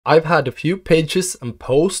I've had a few pages and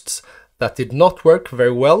posts that did not work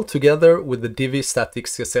very well together with the Divi Static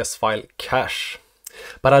CSS file cache.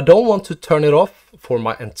 But I don't want to turn it off for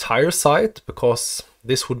my entire site because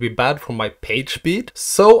this would be bad for my page speed.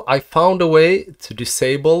 So I found a way to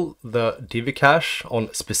disable the Divi cache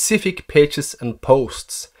on specific pages and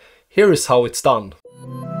posts. Here is how it's done.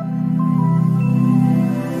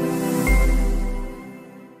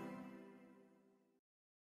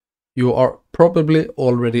 You are probably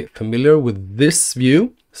already familiar with this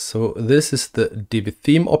view. So this is the Divi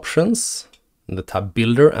theme options, the tab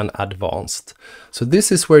Builder and Advanced. So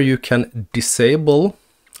this is where you can disable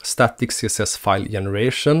static CSS file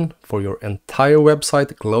generation for your entire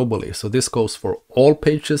website globally. So this goes for all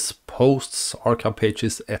pages, posts, archive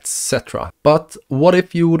pages, etc. But what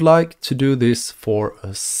if you would like to do this for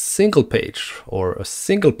a single page or a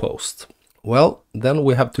single post? Well, then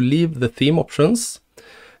we have to leave the theme options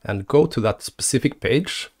and go to that specific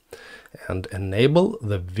page and enable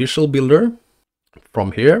the Visual Builder.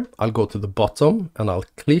 From here, I'll go to the bottom and I'll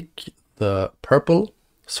click the purple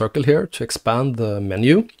circle here to expand the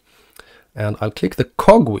menu. And I'll click the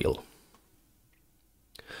cogwheel.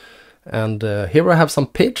 And here I have some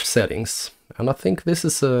page settings. And I think this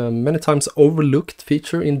is a many times overlooked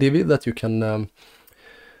feature in Divi, that you can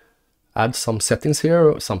add some settings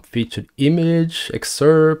here, some featured image,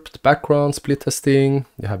 excerpt, background, split testing.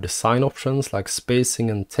 You have design options like spacing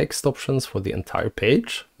and text options for the entire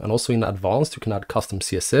page. And also in advanced, you can add custom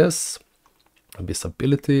CSS,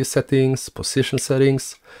 visibility settings, position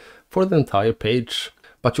settings for the entire page.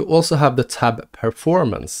 But you also have the tab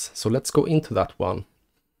performance. So let's go into that one.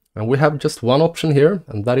 And we have just one option here,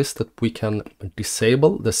 and that is that we can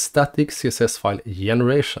disable the static CSS file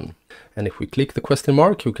generation. And if we click the question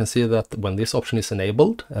mark, you can see that when this option is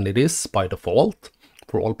enabled, and it is by default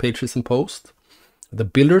for all pages and posts, the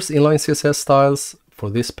builder's inline CSS styles for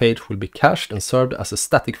this page will be cached and served as a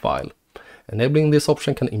static file. Enabling this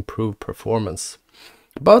option can improve performance.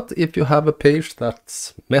 But if you have a page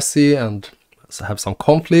that's messy and have some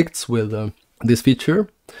conflicts with this feature,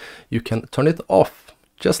 you can turn it off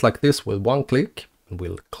just like this with one click.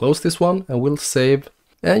 We'll close this one and we'll save,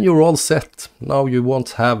 and you're all set. Now you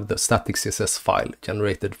won't have the static CSS file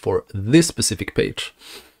generated for this specific page.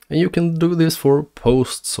 And you can do this for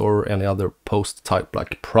posts or any other post type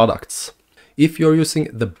like products. If you're using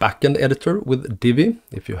the backend editor with Divi,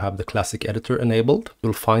 if you have the classic editor enabled,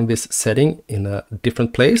 you'll find this setting in a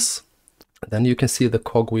different place. Then you can see the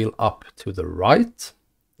cogwheel up to the right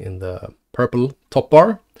in the purple top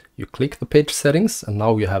bar. You click the page settings and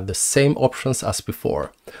now you have the same options as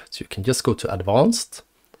before. So you can just go to advanced,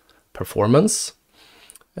 performance,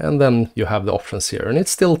 and then you have the options here. And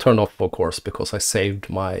it's still turned off, of course, because I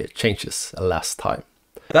saved my changes last time.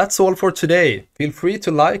 That's all for today. Feel free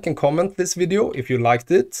to like and comment this video if you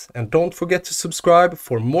liked it. And don't forget to subscribe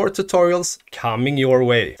for more tutorials coming your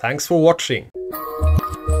way. Thanks for watching.